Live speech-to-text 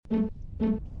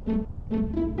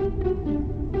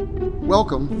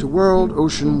Welcome to World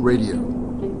Ocean Radio.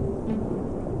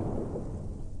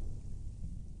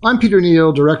 I'm Peter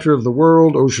Neal, Director of the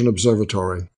World Ocean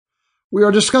Observatory. We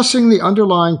are discussing the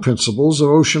underlying principles of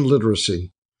ocean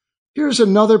literacy. Here's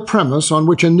another premise on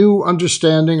which a new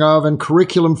understanding of and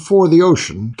curriculum for the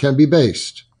ocean can be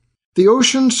based. The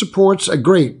ocean supports a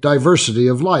great diversity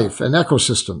of life and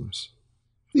ecosystems.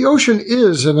 The ocean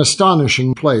is an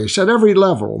astonishing place at every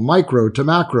level, micro to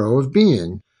macro, of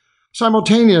being.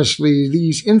 Simultaneously,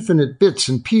 these infinite bits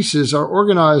and pieces are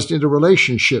organized into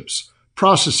relationships,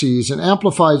 processes, and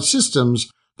amplified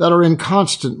systems that are in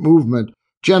constant movement,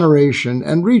 generation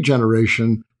and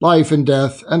regeneration, life and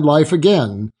death, and life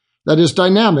again, that is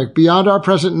dynamic beyond our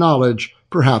present knowledge,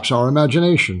 perhaps our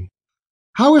imagination.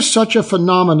 How is such a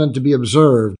phenomenon to be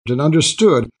observed and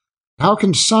understood? How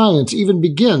can science even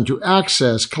begin to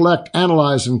access, collect,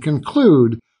 analyze, and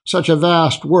conclude such a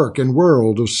vast work and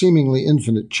world of seemingly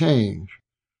infinite change?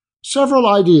 Several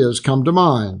ideas come to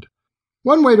mind.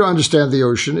 One way to understand the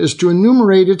ocean is to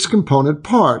enumerate its component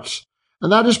parts,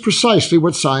 and that is precisely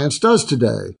what science does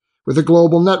today, with a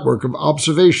global network of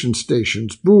observation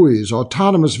stations, buoys,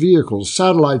 autonomous vehicles,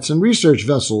 satellites, and research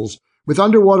vessels with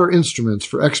underwater instruments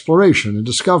for exploration and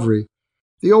discovery.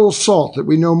 The old salt that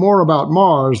we know more about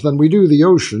Mars than we do the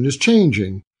ocean is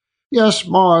changing. Yes,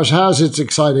 Mars has its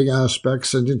exciting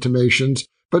aspects and intimations,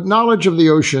 but knowledge of the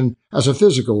ocean as a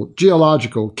physical,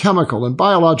 geological, chemical, and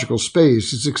biological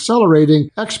space is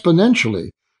accelerating exponentially,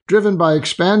 driven by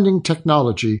expanding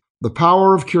technology, the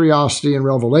power of curiosity and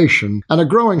revelation, and a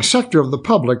growing sector of the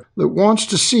public that wants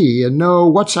to see and know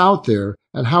what's out there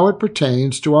and how it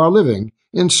pertains to our living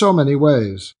in so many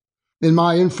ways. In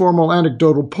my informal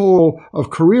anecdotal poll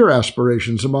of career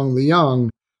aspirations among the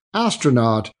young,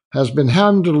 astronaut has been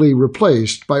handily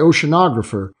replaced by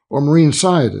oceanographer or marine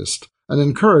scientist, an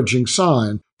encouraging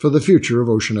sign for the future of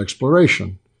ocean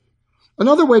exploration.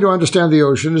 Another way to understand the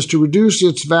ocean is to reduce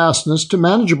its vastness to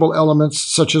manageable elements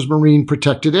such as marine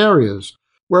protected areas,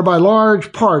 whereby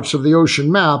large parts of the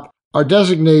ocean map are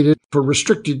designated for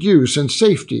restricted use and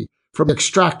safety from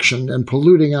extraction and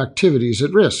polluting activities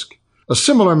at risk. A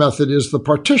similar method is the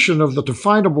partition of the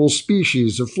definable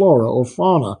species of flora or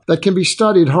fauna that can be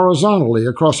studied horizontally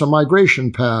across a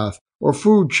migration path or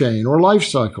food chain or life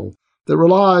cycle that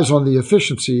relies on the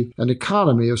efficiency and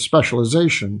economy of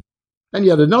specialization. And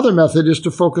yet another method is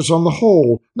to focus on the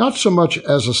whole, not so much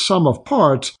as a sum of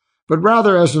parts, but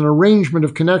rather as an arrangement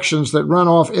of connections that run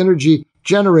off energy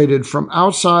generated from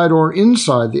outside or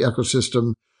inside the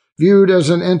ecosystem, viewed as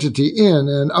an entity in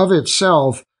and of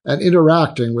itself and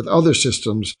interacting with other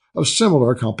systems of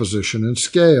similar composition and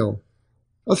scale.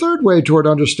 A third way toward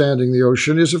understanding the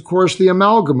ocean is, of course, the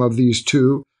amalgam of these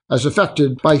two as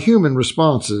affected by human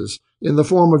responses in the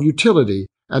form of utility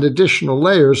and additional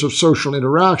layers of social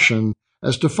interaction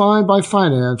as defined by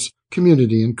finance,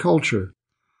 community, and culture.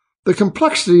 The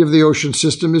complexity of the ocean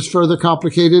system is further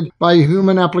complicated by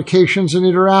human applications and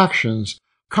interactions,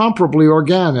 comparably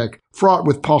organic, fraught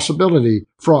with possibility,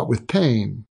 fraught with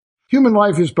pain. Human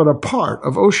life is but a part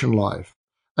of ocean life.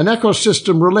 An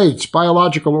ecosystem relates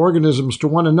biological organisms to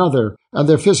one another and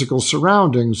their physical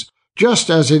surroundings, just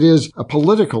as it is a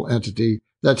political entity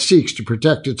that seeks to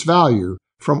protect its value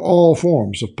from all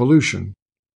forms of pollution.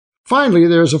 Finally,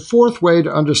 there is a fourth way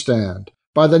to understand,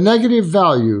 by the negative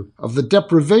value of the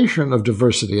deprivation of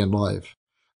diversity in life.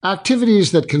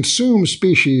 Activities that consume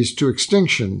species to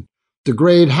extinction,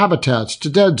 degrade habitats to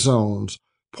dead zones,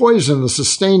 poison the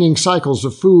sustaining cycles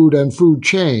of food and food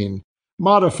chain,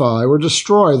 modify or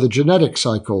destroy the genetic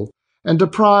cycle, and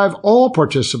deprive all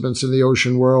participants in the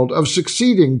ocean world of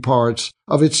succeeding parts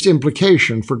of its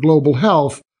implication for global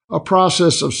health, a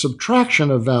process of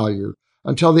subtraction of value,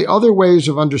 until the other ways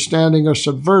of understanding are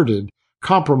subverted,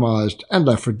 compromised, and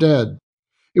left for dead.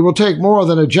 It will take more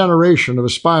than a generation of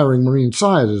aspiring marine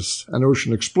scientists and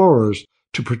ocean explorers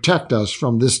to protect us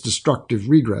from this destructive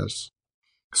regress.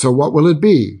 So what will it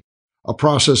be? A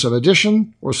process of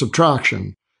addition or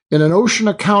subtraction in an ocean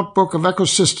account book of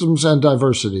ecosystems and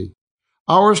diversity?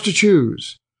 Ours to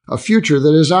choose, a future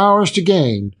that is ours to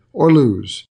gain or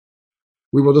lose.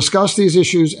 We will discuss these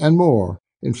issues and more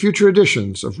in future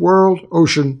editions of World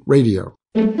Ocean Radio.